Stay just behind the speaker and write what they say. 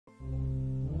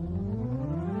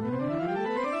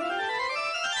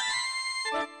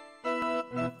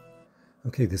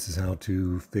Okay, this is how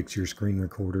to fix your screen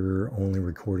recorder only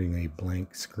recording a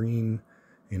blank screen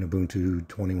in Ubuntu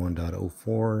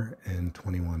 21.04 and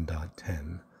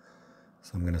 21.10.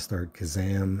 So I'm going to start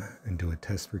Kazaam and do a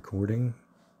test recording.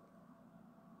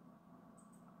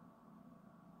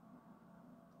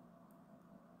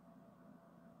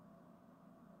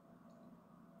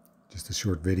 Just a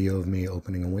short video of me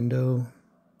opening a window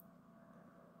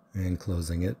and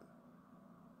closing it.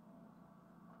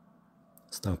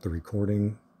 Stop the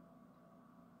recording.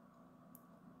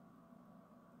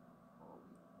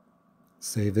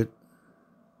 Save it.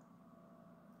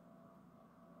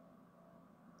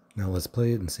 Now let's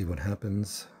play it and see what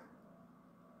happens.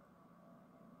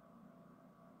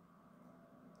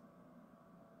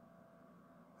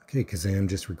 Okay, Kazaam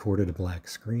just recorded a black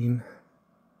screen.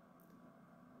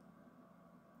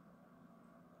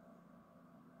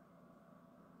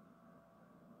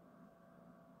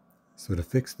 So to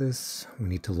fix this, we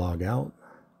need to log out.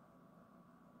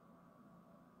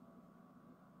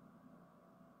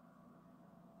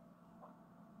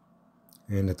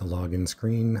 And at the login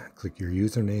screen, click your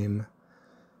username,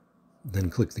 then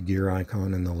click the gear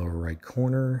icon in the lower right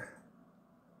corner,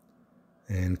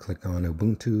 and click on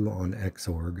Ubuntu on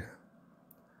Xorg.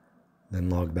 Then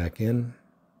log back in.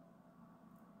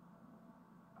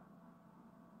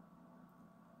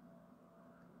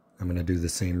 I'm going to do the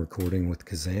same recording with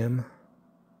Kazaam.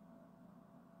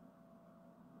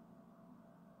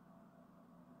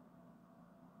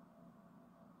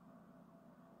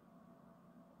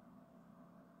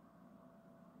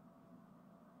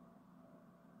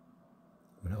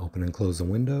 I'm going to open and close the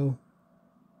window.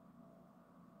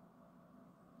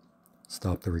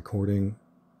 Stop the recording.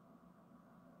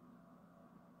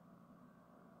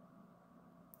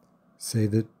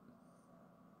 Save it.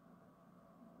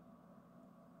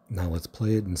 Now let's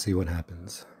play it and see what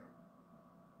happens.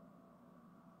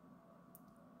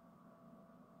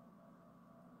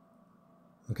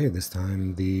 Okay, this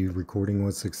time the recording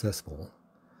was successful.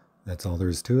 That's all there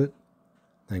is to it.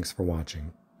 Thanks for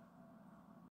watching.